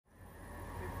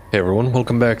Hey everyone,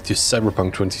 welcome back to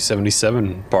Cyberpunk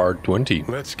 2077, part 20.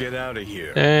 Let's get out of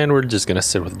here. And we're just gonna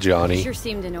sit with Johnny. You sure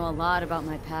seem to know a lot about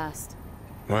my past.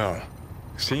 Well,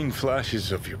 seen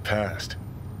flashes of your past,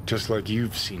 just like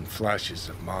you've seen flashes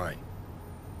of mine.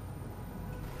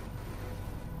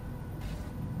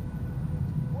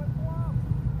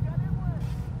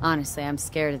 Honestly, I'm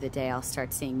scared of the day I'll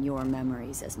start seeing your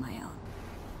memories as my own.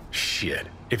 Shit.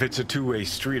 If it's a two-way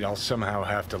street, I'll somehow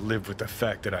have to live with the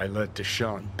fact that I let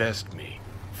Deshaun best me,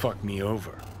 fuck me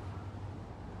over.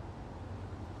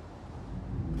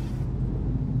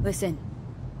 Listen,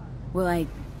 will I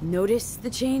notice the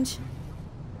change?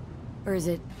 Or is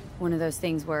it one of those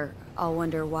things where I'll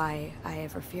wonder why I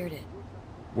ever feared it?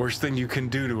 Worst thing you can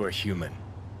do to a human.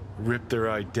 Rip their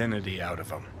identity out of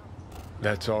them.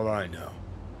 That's all I know.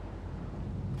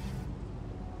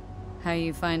 How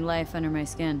you find life under my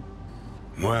skin?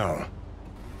 Well,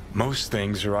 most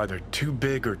things are either too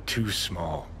big or too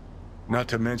small. Not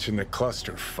to mention the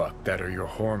clusterfuck that are your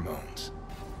hormones.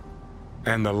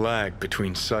 And the lag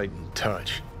between sight and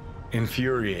touch.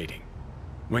 Infuriating.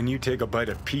 When you take a bite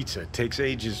of pizza, it takes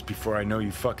ages before I know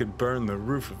you fucking burn the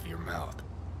roof of your mouth.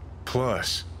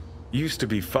 Plus, used to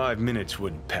be 5 minutes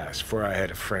wouldn't pass before I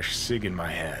had a fresh cig in my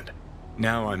hand.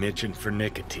 Now I'm itching for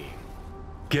nicotine.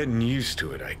 Getting used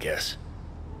to it, I guess.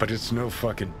 But it's no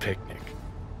fucking picnic.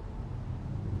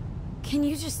 Can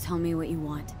you just tell me what you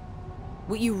want?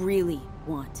 What you really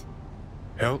want?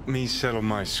 Help me settle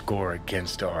my score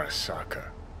against Arasaka.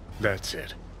 That's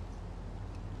it.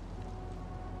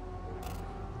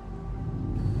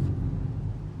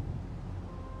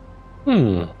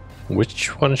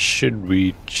 Which one should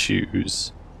we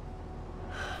choose?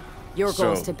 Your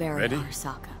goal is So, to bury ready?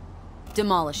 Arasaka.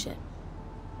 Demolish it.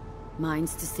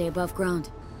 Mine's to stay above ground.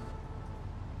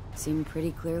 Seem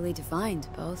pretty clearly defined,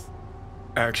 both.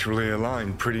 Actually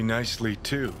aligned pretty nicely,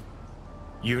 too.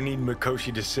 You need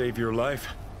Mikoshi to save your life?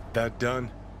 That done,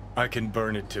 I can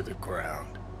burn it to the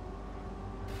ground.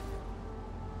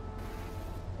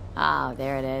 Ah,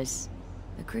 there it is.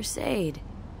 The Crusade.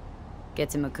 Get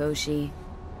to Mikoshi.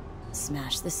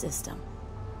 Smash the system.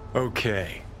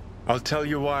 Okay. I'll tell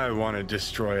you why I want to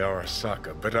destroy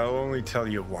Arasaka, but I'll only tell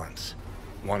you once.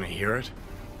 Want to hear it?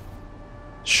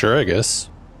 Sure, I guess.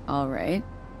 All right.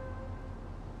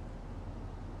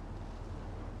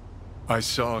 I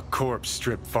saw a corpse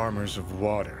strip farmers of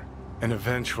water, and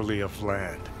eventually of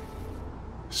land.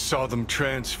 Saw them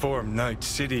transform Night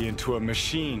City into a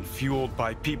machine fueled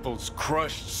by people's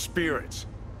crushed spirits,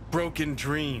 broken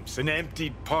dreams, and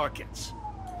emptied pockets.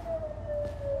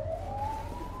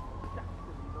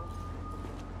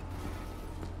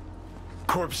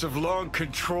 Corps have long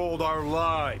controlled our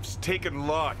lives, taken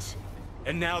lots,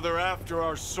 and now they're after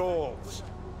our souls.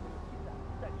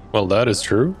 Well, that is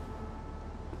true.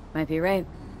 Might be right.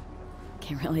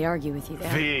 Can't really argue with you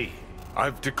there. V,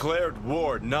 I've declared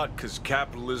war not because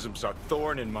capitalism's a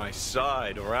thorn in my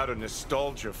side or out of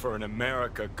nostalgia for an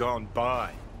America gone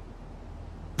by.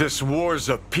 This war's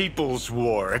a people's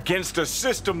war against a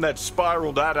system that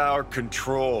spiraled out of our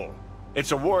control.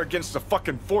 It's a war against the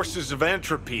fucking forces of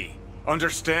entropy.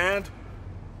 Understand?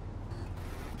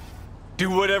 Do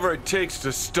whatever it takes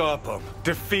to stop them,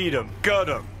 defeat them, gut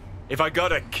them. If I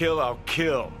gotta kill, I'll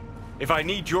kill. If I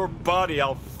need your body,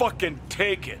 I'll fucking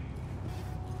take it.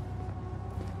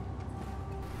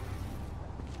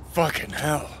 Fucking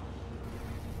hell.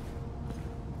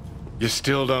 You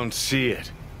still don't see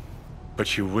it,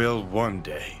 but you will one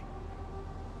day.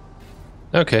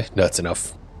 Okay, that's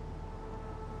enough.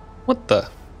 What the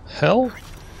hell?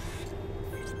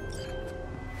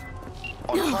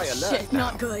 On high alert Shit,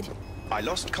 now. not good. I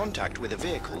lost contact with a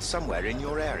vehicle somewhere in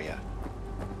your area.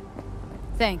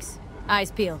 Thanks.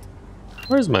 Eyes peeled.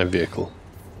 Where's my vehicle?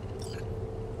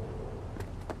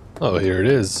 Oh, here it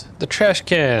is. The trash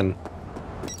can.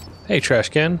 Hey, trash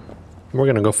can. We're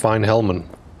gonna go find Hellman.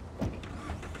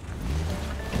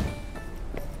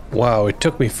 Wow, it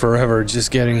took me forever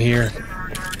just getting here.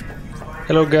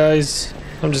 Hello, guys.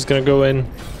 I'm just gonna go in.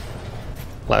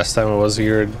 Last time I was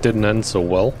here, it didn't end so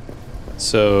well.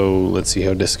 So, let's see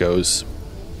how this goes.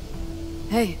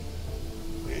 Hey.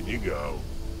 In you go.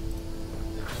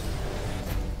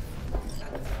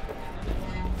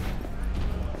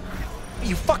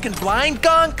 You fucking blind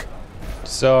gunk?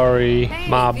 Sorry, Hey,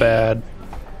 my V. bad.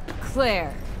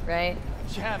 Claire, right?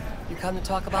 Jam, you come to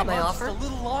talk about my offer? A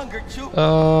little longer, too.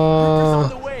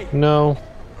 No.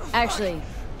 Actually,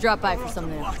 drop by for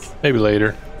something else. Maybe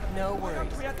later. No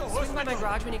worries. Swing by my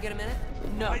garage when you get a minute?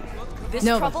 No. This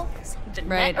Nova. trouble? The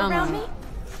Right, net around on. me?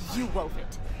 You wove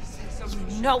it.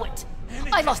 You know it.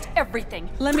 I lost everything.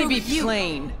 Let me be Through you.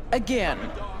 plain. Again.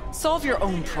 Solve your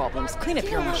own problems. Clean up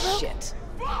your own shit.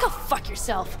 Go fuck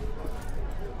yourself.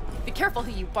 Be careful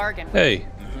who you bargain with. Hey.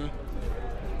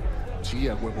 Sí,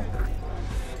 a huevo.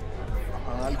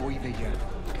 Algo oí de ella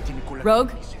que tiene cola.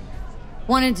 Rogue?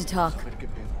 Wanted to talk. A ver qué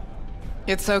pedo.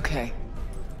 It's okay.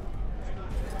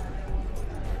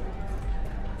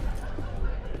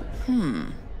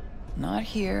 Not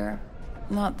here,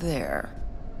 not there.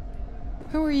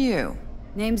 Who are you?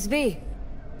 Name's V.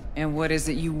 And what is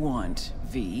it you want,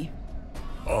 V?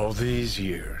 All these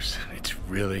years, it's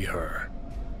really her.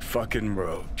 Fucking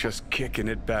Rogue, just kicking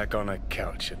it back on a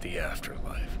couch at the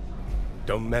afterlife.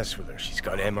 Don't mess with her, she's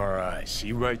got MRI,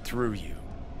 see right through you.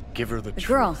 Give her the The truth.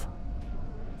 girl.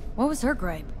 What was her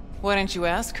gripe? Why don't you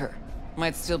ask her?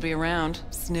 Might still be around,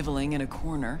 sniveling in a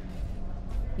corner.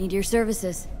 Need your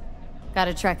services.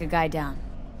 Gotta track a guy down.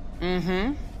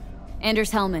 Mm-hmm.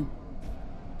 Anders Hellman.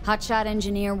 Hotshot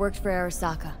engineer, worked for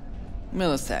Arasaka.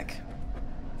 Millisec.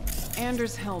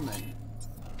 Anders Hellman.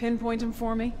 Pinpoint him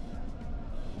for me?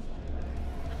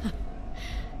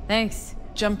 Thanks.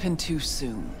 Jumping too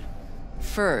soon.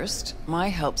 First, my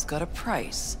help's got a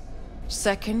price.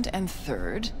 Second and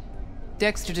third,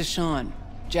 Dexter Deshawn,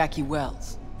 Jackie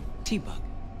Wells, T-Bug.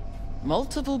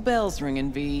 Multiple bells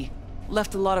ringing, V.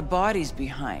 Left a lot of bodies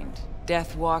behind.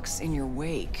 Death walks in your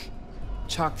wake.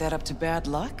 Chalk that up to bad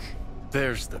luck?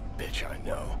 There's the bitch I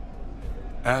know.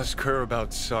 Ask her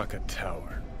about Saka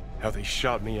Tower. How they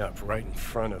shot me up right in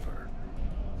front of her.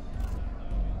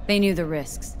 They knew the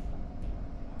risks.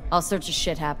 All sorts of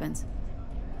shit happens.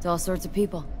 To all sorts of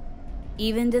people.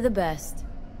 Even to the best.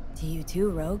 To you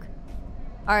too, Rogue.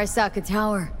 Arasaka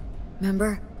Tower.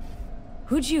 Remember?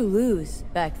 Who'd you lose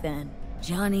back then?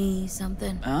 Johnny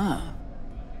something? Ah.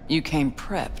 You came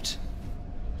prepped.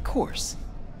 Course.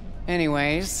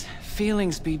 Anyways,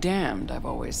 feelings be damned, I've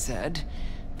always said.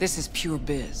 This is pure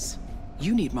biz.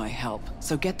 You need my help,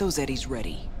 so get those eddies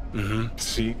ready. Mm-hmm.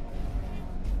 See?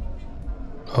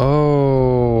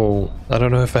 Oh, I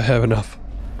don't know if I have enough.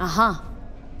 Uh-huh.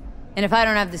 And if I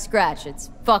don't have the scratch, it's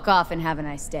fuck off and have a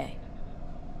nice day.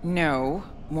 No,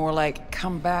 more like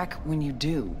come back when you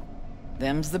do.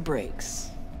 Them's the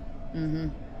breaks. Mm-hmm.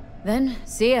 Then,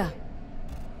 see ya.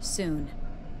 Soon.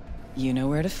 You know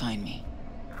where to find me.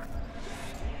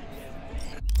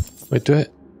 Wait, do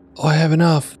it. Oh, I have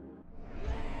enough.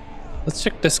 Let's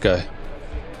check this guy.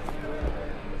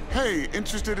 Hey,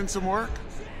 interested in some work?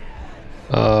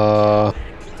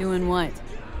 Doing what?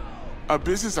 A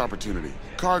business opportunity.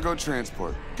 Cargo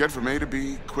transport. Get from A to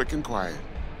B, quick and quiet.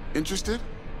 Interested?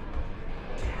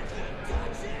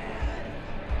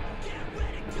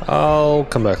 I'll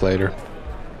come back later.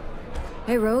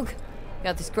 Hey, Rogue.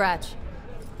 Got the scratch.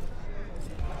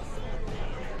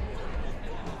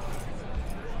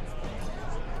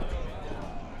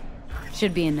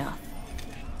 Should be enough.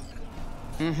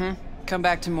 Mm-hmm. Come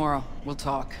back tomorrow. We'll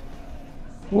talk.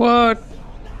 What?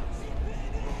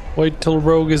 Wait till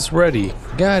Rogue is ready.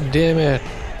 God damn it.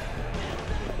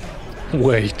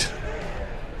 Wait.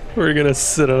 We're gonna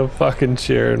sit on a fucking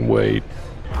chair and wait.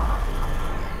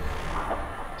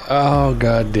 Oh,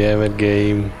 god damn it,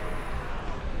 game.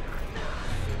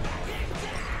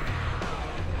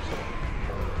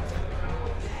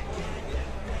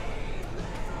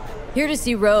 Here to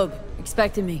see Rogue.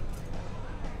 Expecting me.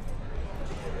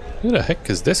 Who the heck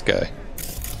is this guy?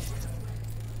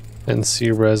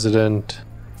 NC resident.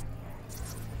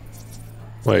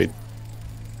 Wait.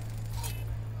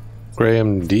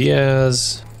 Graham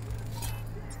Diaz.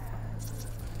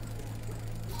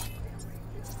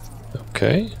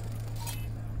 Okay.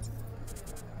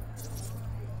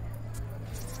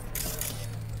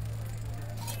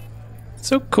 It's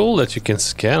so cool that you can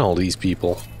scan all these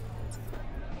people.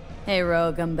 Hey,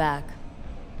 Rogue, I'm back.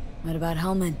 What about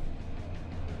Hellman?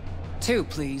 2,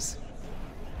 please.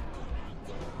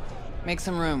 Make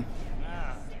some room.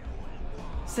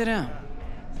 Sit down.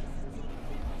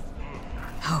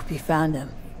 Hope you found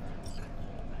him.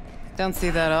 Don't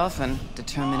see that often.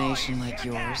 Determination like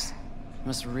yours.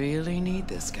 Must really need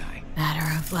this guy.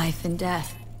 Matter of life and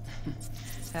death.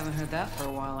 Haven't heard that for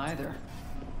a while either.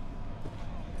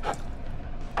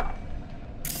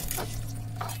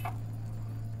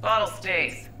 Bottle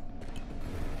stays.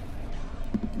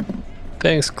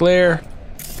 Thanks, Claire.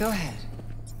 Go ahead.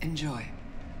 Enjoy.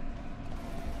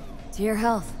 To your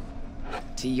health.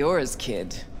 To yours,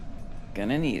 kid.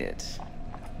 Gonna need it.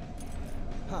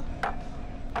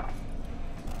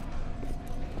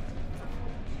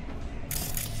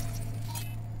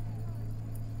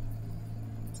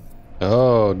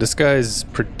 Oh, this guy's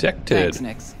protected. Thanks,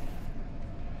 Nix.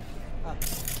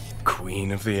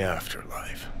 Queen of the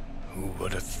afterlife. Who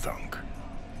would have thunk?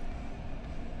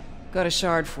 Got a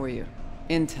shard for you.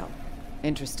 Intel.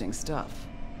 Interesting stuff.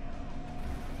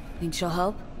 Think she'll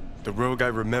help? The rogue I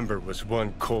remember was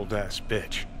one cold-ass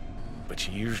bitch. But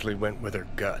she usually went with her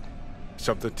gut.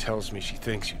 Something tells me she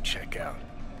thinks you'd check out.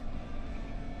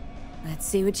 Let's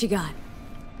see what you got.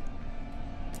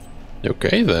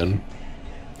 Okay, then.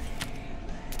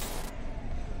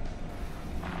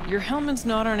 Your Hellman's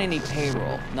not on any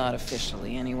payroll, not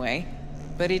officially anyway.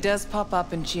 But he does pop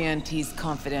up in GNT's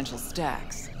confidential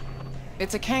stacks.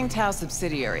 It's a Kang Tao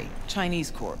subsidiary,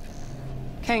 Chinese corp.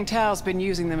 Kang Tao's been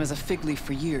using them as a fig leaf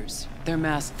for years. They're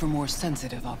masked for more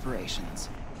sensitive operations.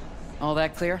 All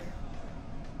that clear?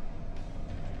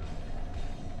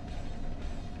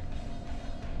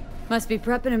 Must be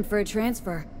prepping him for a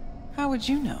transfer. How would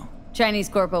you know? Chinese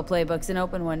Corpo playbook's an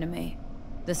open one to me.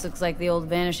 This looks like the old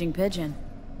vanishing pigeon.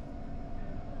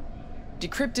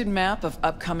 Decrypted map of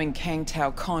upcoming Kang Tao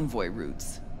convoy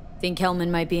routes. Think Hellman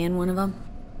might be in one of them?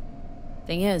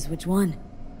 Thing is, which one?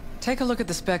 Take a look at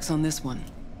the specs on this one.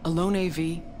 A lone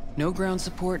AV, no ground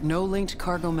support, no linked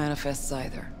cargo manifests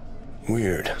either.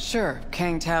 Weird. Sure,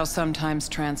 Kang Tao sometimes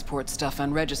transports stuff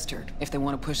unregistered if they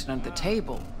want to push it under the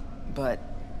table, but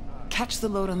catch the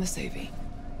load on this AV.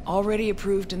 Already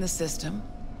approved in the system,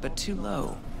 but too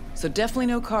low. So definitely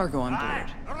no cargo on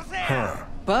board. Huh.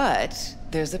 But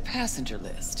there's a passenger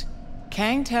list.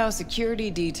 Kang Tao security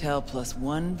detail plus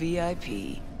 1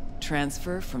 VIP.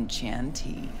 Transfer from Chan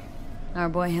T. Our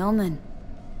boy Hellman.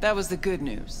 That was the good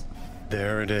news.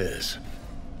 There it is.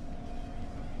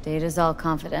 Data's all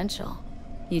confidential.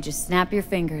 You just snap your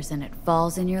fingers and it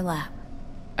falls in your lap.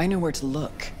 I know where to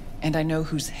look, and I know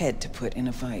whose head to put in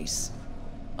a vice.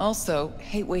 Also,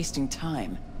 hate wasting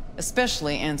time,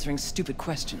 especially answering stupid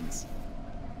questions.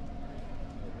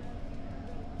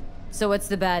 So what's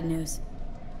the bad news?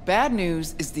 Bad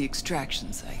news is the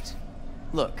extraction site.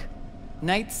 Look,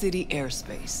 Night City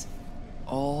airspace.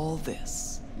 All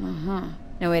this.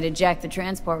 No way to jack the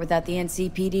transport without the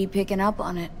NCPD picking up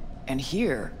on it. And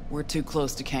here, we're too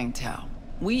close to Kang Tao.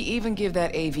 We even give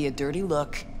that AV a dirty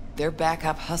look, their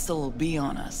backup hustle will be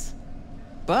on us.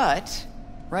 But,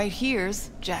 right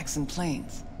here's Jackson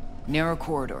Plains. Narrow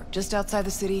corridor, just outside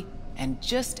the city, and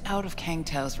just out of Kang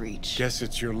Tao's reach. Guess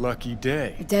it's your lucky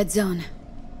day. A dead zone.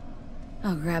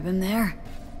 I'll grab him there.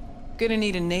 Gonna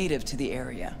need a native to the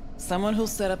area. Someone who'll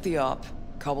set up the op,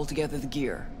 cobble together the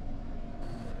gear.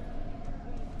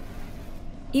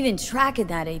 Even tracking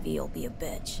that AV will be a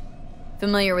bitch.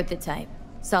 Familiar with the type.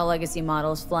 Saw legacy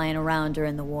models flying around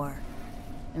during the war.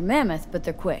 They're mammoth, but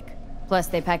they're quick. Plus,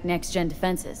 they pack next-gen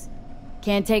defenses.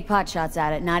 Can't take potshots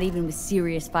at it, not even with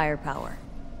serious firepower.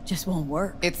 Just won't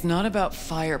work. It's not about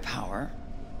firepower.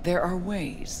 There are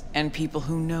ways, and people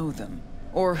who know them.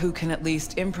 Or who can at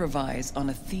least improvise on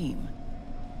a theme.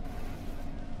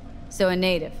 So a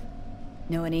native.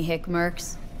 Know any hick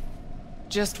mercs?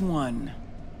 Just one.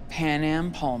 Pan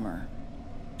Am Palmer.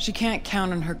 She can't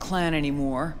count on her clan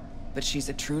anymore, but she's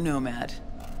a true nomad.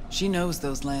 She knows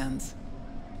those lands.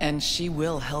 And she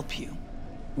will help you.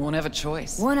 Won't have a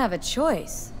choice. Won't have a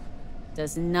choice?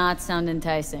 Does not sound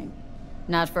enticing.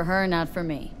 Not for her, not for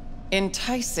me.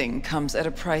 Enticing comes at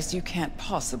a price you can't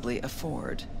possibly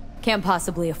afford. Can't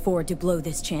possibly afford to blow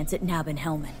this chance at nabbing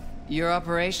Hellman. Your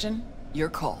operation, your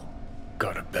call.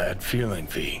 Got a bad feeling,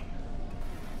 V.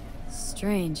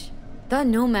 Strange. Thought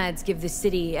nomads give the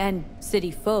city and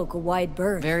city folk a wide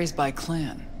berth. Varies by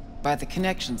clan, by the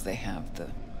connections they have, the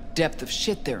depth of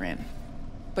shit they're in.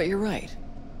 But you're right.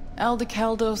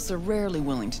 Aldecaldos are rarely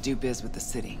willing to do biz with the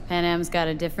city. Pan Am's got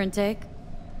a different take?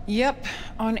 Yep,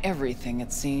 on everything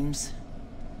it seems.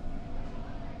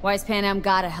 Why's Pan Am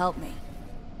gotta help me?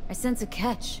 I sense a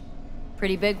catch.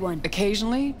 Pretty big one.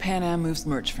 Occasionally, Pan Am moves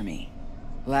merch for me.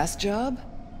 Last job?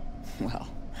 Well,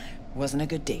 wasn't a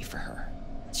good day for her.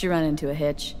 She run into a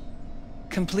hitch.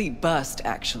 Complete bust,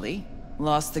 actually.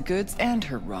 Lost the goods and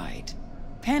her ride.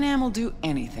 Pan Am will do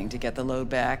anything to get the load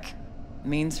back.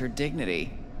 Means her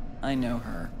dignity. I know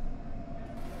her.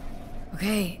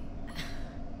 Okay.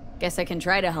 Guess I can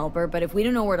try to help her, but if we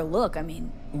don't know where to look, I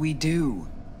mean... We do.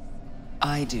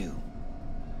 I do.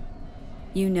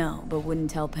 You know, but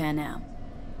wouldn't tell Pan Am.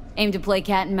 Aim to play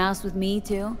cat and mouse with me,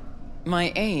 too?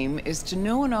 My aim is to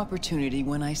know an opportunity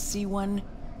when I see one,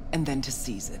 and then to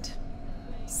seize it.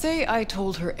 Say I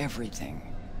told her everything.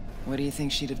 What do you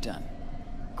think she'd have done?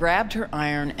 Grabbed her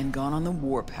iron and gone on the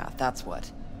warpath, that's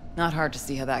what. Not hard to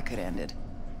see how that could have ended.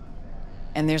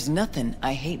 And there's nothing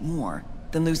I hate more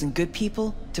than losing good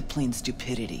people to plain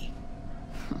stupidity.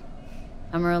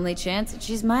 I'm her only chance, and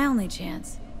she's my only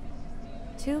chance.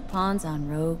 2 pawns on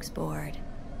Rogue's board.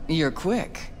 You're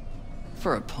quick.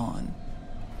 For a pawn.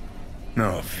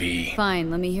 No, V.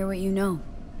 Fine, let me hear what you know.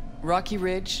 Rocky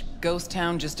Ridge, ghost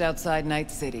town just outside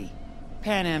Night City.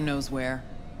 Pan Am knows where.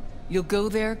 You'll go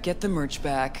there, get the merch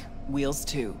back, Wheels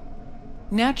too.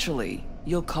 Naturally,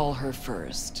 you'll call her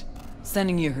first.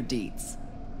 Sending you her deeds.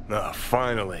 Ah,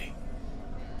 finally.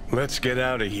 Let's get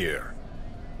out of here.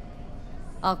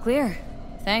 All clear.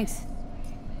 Thanks.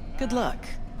 Good luck.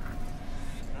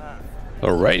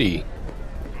 Alrighty.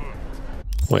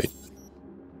 Wait.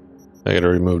 I gotta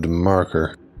remove the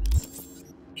marker.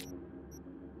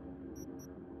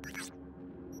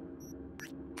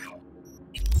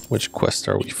 Which quest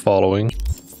are we following?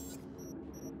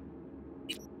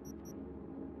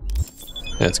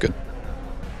 That's good.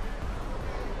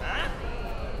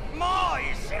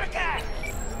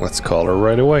 Let's call her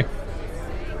right away.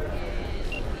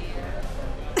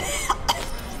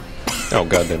 Oh,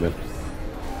 goddamn it.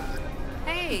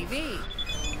 Hey, V.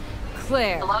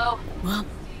 Claire. Hello? Well,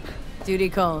 duty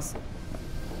calls.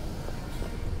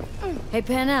 Hey,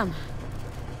 Panam.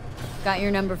 Got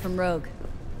your number from Rogue.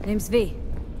 Name's V.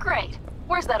 Great.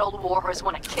 Where's that old warhorse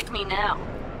want to kick me now?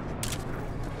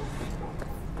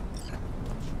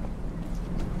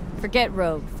 Forget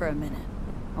Rogue for a minute.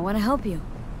 I want to help you.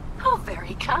 Oh,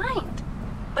 very kind.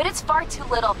 But it's far too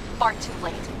little, far too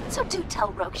late. So do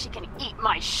tell Rogue she can eat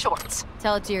my shorts.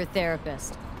 Tell it to your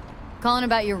therapist. Calling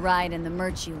about your ride and the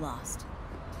merch you lost.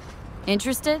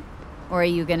 Interested? Or are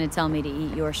you gonna tell me to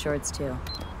eat your shorts too?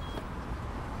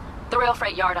 The rail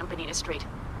freight yard on Bonita Street.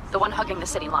 The one hugging the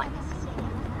city line.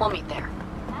 We'll meet there.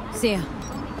 See ya.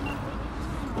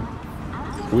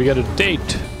 We got a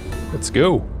date. Let's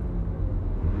go.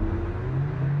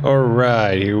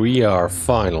 Alright, here we are,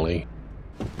 finally.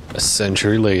 A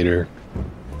century later.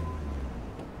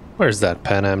 Where's that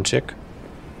Panam chick?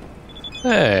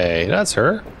 Hey, that's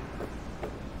her.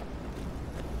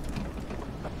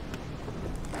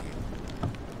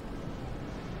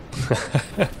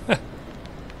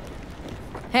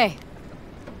 Hey,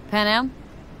 Panam?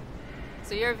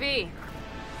 So you're V.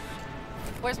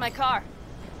 Where's my car?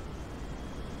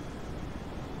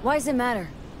 Why does it matter?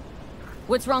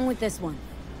 What's wrong with this one?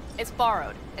 It's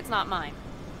borrowed. It's not mine.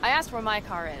 I asked where my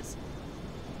car is.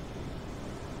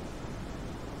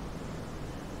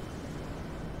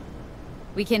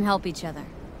 We can help each other.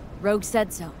 Rogue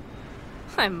said so.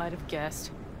 I might have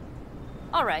guessed.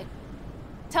 All right.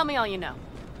 Tell me all you know.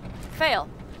 Fail,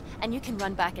 and you can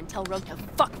run back and tell Rogue to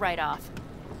fuck right off.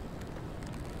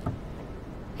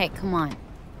 Hey, come on.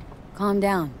 Calm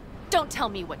down. Don't tell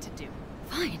me what to do.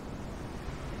 Fine.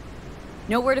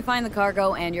 Know where to find the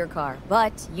cargo and your car,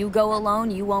 but you go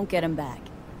alone, you won't get them back.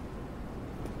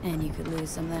 And you could lose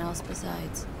something else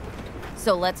besides.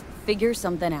 So let's figure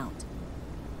something out.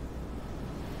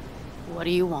 What do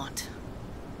you want?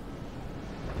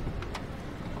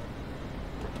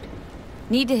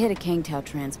 Need to hit a Kangtao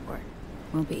transport.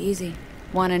 Won't be easy.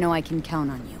 Want to know I can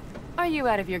count on you. Are you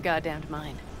out of your goddamned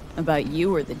mind? About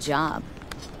you or the job.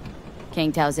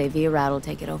 Kangtao's AV route will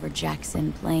take it over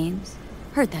Jackson Plains.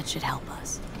 Heard that should help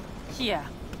us. Yeah,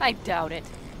 I doubt it.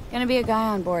 Gonna be a guy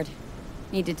on board.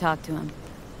 Need to talk to him.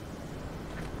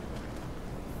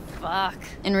 Fuck.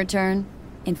 In return,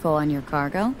 info on your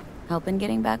cargo, help in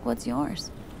getting back what's yours.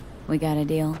 We got a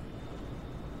deal.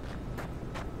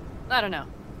 I don't know.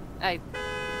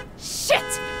 Shit!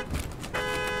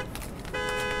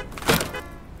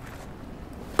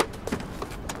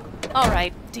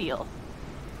 Alright, deal.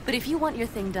 But if you want your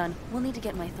thing done, we'll need to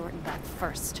get my Thornton back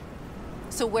first.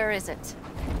 So where is it?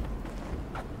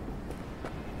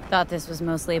 Thought this was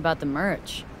mostly about the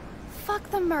merch. Fuck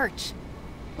the merch.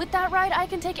 With that ride, I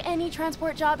can take any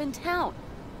transport job in town.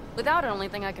 Without it, only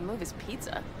thing I can move is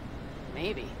pizza.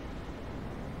 Maybe.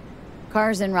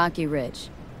 Car's in Rocky Ridge.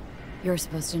 You're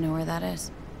supposed to know where that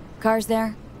is. Car's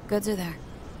there, goods are there.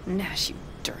 Nash, you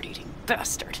dirt-eating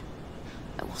bastard.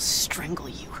 I will strangle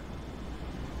you.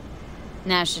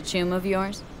 Nash a chum of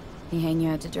yours? He hang you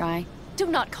out to dry? Do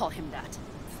not call him that.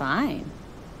 Fine.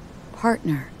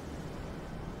 Partner.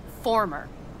 Former.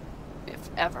 If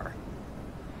ever.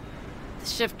 The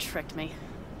shift tricked me.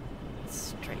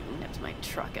 Straight nipped my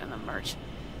truck and the merch.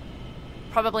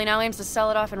 Probably now aims to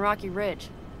sell it off in Rocky Ridge.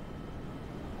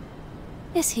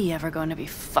 Is he ever going to be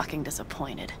fucking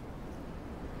disappointed?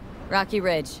 Rocky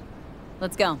Ridge.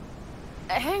 Let's go.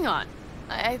 Hang on.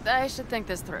 I should think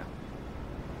this through.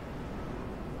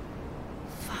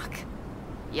 Fuck.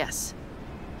 Yes.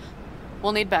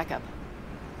 We'll need backup.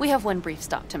 We have one brief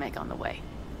stop to make on the way.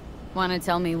 Wanna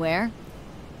tell me where?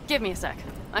 Give me a sec.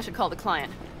 I should call the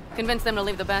client. Convince them to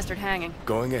leave the bastard hanging.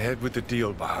 Going ahead with the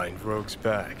deal behind Rogue's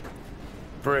back.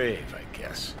 Brave, I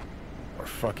guess. Or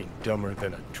fucking dumber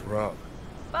than a drum.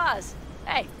 Boz,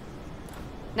 hey.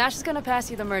 Nash is gonna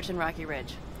pass you the merch in Rocky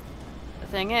Ridge. The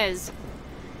thing is,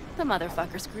 the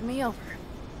motherfucker screwed me over.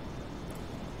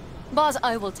 Boss,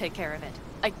 I will take care of it.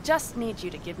 I just need you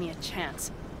to give me a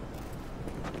chance.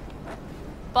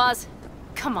 Boss,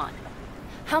 come on.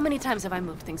 How many times have I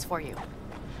moved things for you?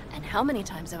 And how many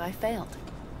times have I failed?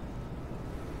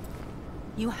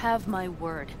 You have my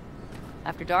word.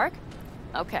 After dark?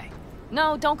 Okay.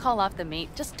 No, don't call off the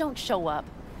meet. Just don't show up.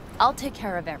 I'll take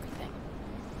care of everything.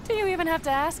 Do you even have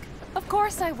to ask? Of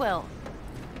course I will.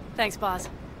 Thanks, boss.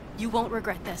 You won't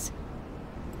regret this.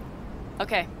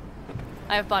 Okay.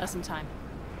 I have bought us some time.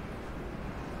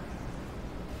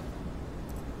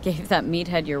 Gave that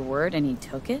meathead your word and he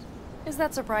took it? Is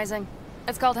that surprising?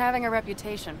 It's called having a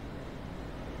reputation.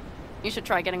 You should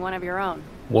try getting one of your own.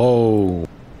 Whoa.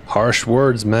 Harsh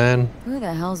words, man. Who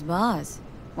the hell's Boz?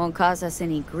 Won't cause us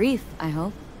any grief, I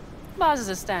hope. Boz is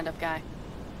a stand-up guy.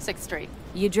 6th Street.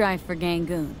 You drive for gang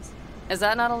goons. Is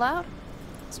that not allowed?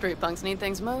 Street punks need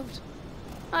things moved.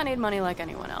 I need money like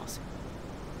anyone else.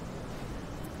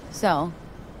 So,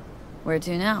 where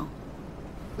to now?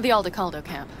 The Aldecaldo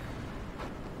camp.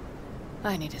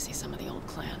 I need to see some of the old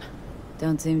clan.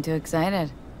 Don't seem too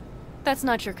excited. That's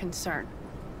not your concern.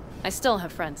 I still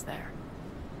have friends there.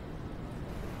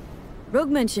 Rogue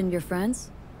mentioned your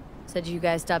friends. Said you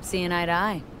guys stopped seeing eye to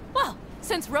eye. Well,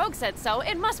 since Rogue said so,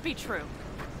 it must be true.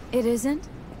 It isn't?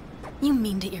 You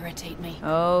mean to irritate me.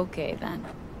 Okay, then.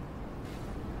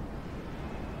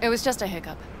 It was just a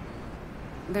hiccup.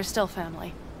 They're still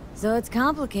family. So it's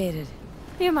complicated.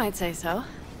 You might say so.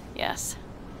 Yes.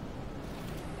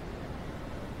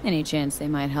 Any chance they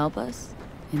might help us?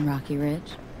 In Rocky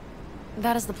Ridge?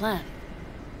 That is the plan.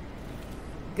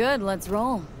 Good, let's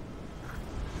roll.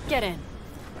 Get in.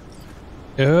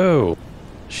 Oh.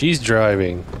 She's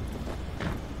driving.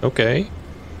 Okay.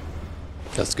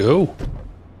 Let's go.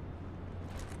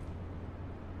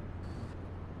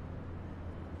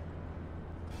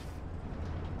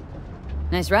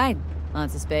 Nice ride.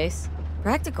 Lots of space.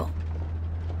 Practical.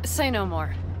 Say no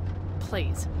more.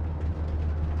 Please.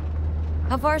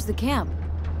 How far's the camp?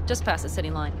 Just past the city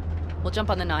line. We'll jump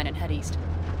on the 9 and head east.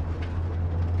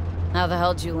 How the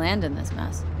hell did you land in this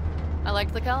mess? I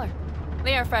liked the color.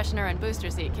 The air freshener and booster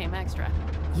seat came extra.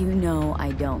 You know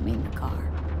I don't mean the car.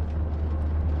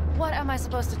 What am I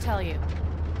supposed to tell you?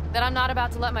 That I'm not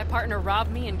about to let my partner rob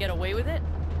me and get away with it?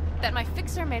 That my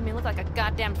fixer made me look like a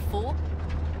goddamn fool?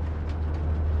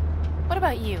 What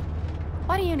about you?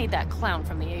 Why do you need that clown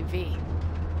from the AV?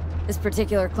 This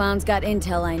particular clown's got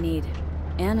intel I need.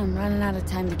 And I'm running out of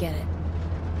time to get it.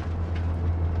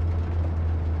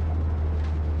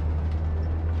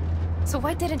 So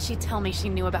why didn't she tell me she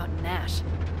knew about Nash?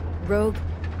 Rogue,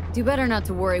 do better not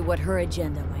to worry what her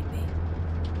agenda might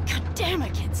be. God damn, I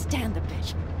can't stand the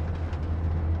bitch.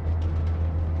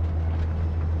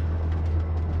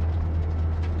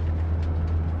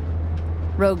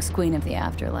 Rogue's queen of the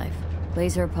afterlife.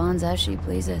 Plays her pawns as she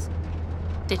pleases.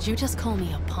 Did you just call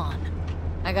me a pawn?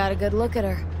 I got a good look at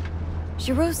her.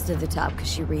 She rose to the top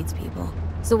because she reads people.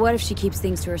 So what if she keeps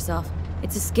things to herself?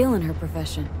 It's a skill in her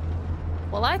profession.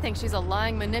 Well, I think she's a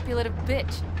lying, manipulative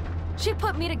bitch. She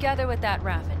put me together with that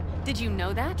Raffin. Did you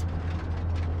know that?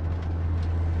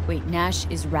 Wait, Nash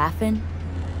is Raffin?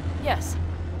 Yes.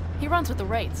 He runs with the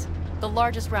Wraiths, the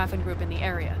largest Raffin group in the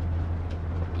area.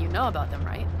 You know about them,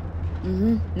 right?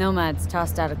 Mm-hmm. Nomads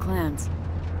tossed out of clans.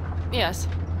 Yes,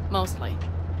 mostly.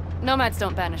 Nomads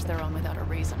don't banish their own without a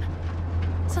reason.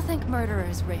 So think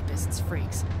murderers, rapists,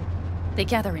 freaks. They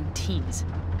gather in teams,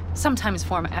 sometimes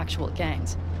form actual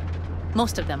gangs.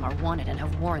 Most of them are wanted and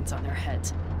have warrants on their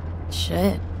heads.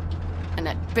 Shit. And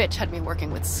that bitch had me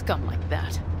working with scum like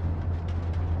that.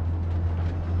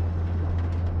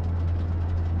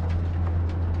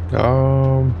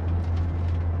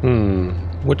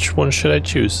 Which one should I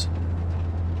choose?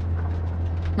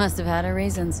 Must have had her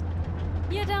reasons.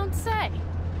 You don't say.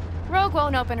 Rogue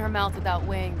won't open her mouth without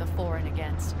weighing the for and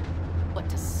against. What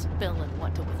to spill and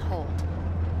what to withhold.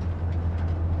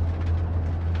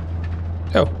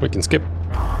 Oh, we can skip.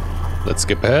 Let's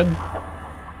skip ahead.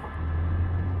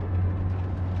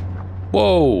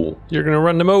 Whoa, you're gonna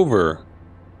run them over.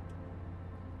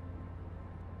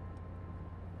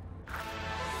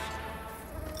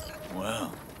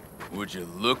 Well, would you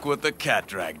look what the cat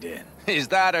dragged in? Is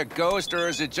that a ghost or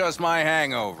is it just my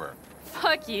hangover?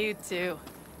 Fuck you too.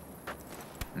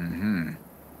 Mm-hmm.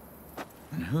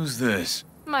 And who's this?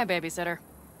 My babysitter.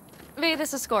 V,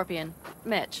 this is Scorpion.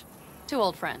 Mitch. 2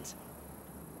 old friends.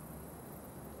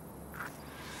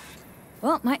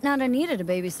 Well, might not have needed a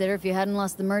babysitter if you hadn't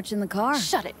lost the merch in the car.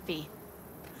 Shut it, V.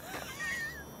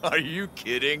 Are you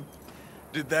kidding?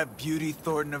 Did that beauty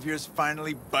Thornton of yours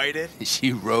finally bite it?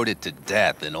 She rode it to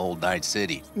death in Old Night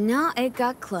City. No, it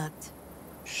got clubbed.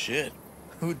 Shit.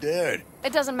 Who dared?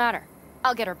 It doesn't matter.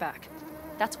 I'll get her back.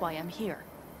 That's why I'm here.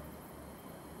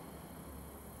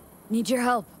 Need your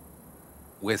help.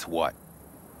 With what?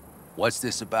 What's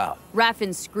this about?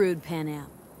 Raffin screwed Pan Am.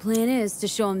 Plan is to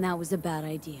show him that was a bad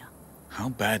idea. How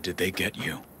bad did they get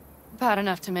you? Bad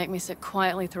enough to make me sit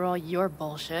quietly through all your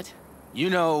bullshit. You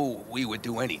know, we would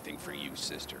do anything for you,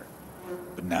 sister.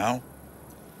 But now?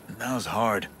 Now's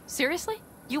hard. Seriously?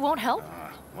 You won't help?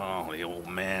 Well, the old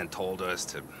man told us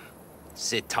to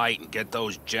sit tight and get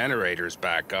those generators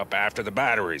back up after the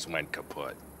batteries went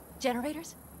kaput.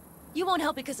 Generators? You won't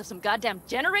help because of some goddamn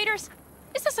generators?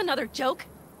 Is this another joke?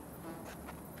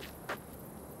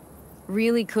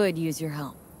 Really could use your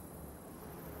help.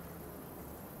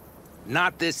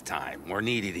 Not this time. We're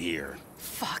needed here.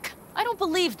 Fuck. I don't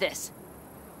believe this.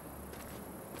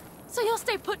 So you'll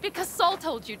stay put because Saul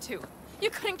told you to. You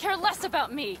couldn't care less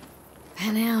about me.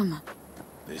 Pan Am.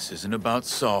 This isn't about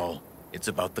Saul. It's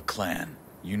about the clan.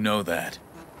 You know that.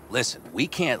 Listen, we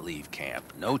can't leave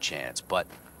camp. No chance. But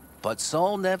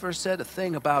Saul never said a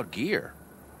thing about gear.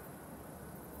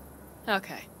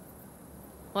 Okay.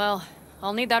 Well,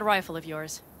 I'll need that rifle of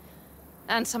yours.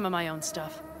 And some of my own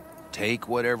stuff. Take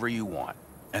whatever you want.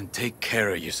 And take care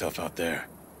of yourself out there.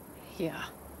 Yeah.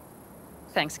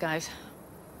 Thanks, guys.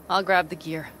 I'll grab the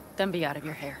gear, then be out of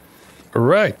your hair.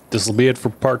 Alright, this'll be it for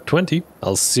part 20.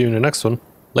 I'll see you in the next one.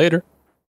 Later.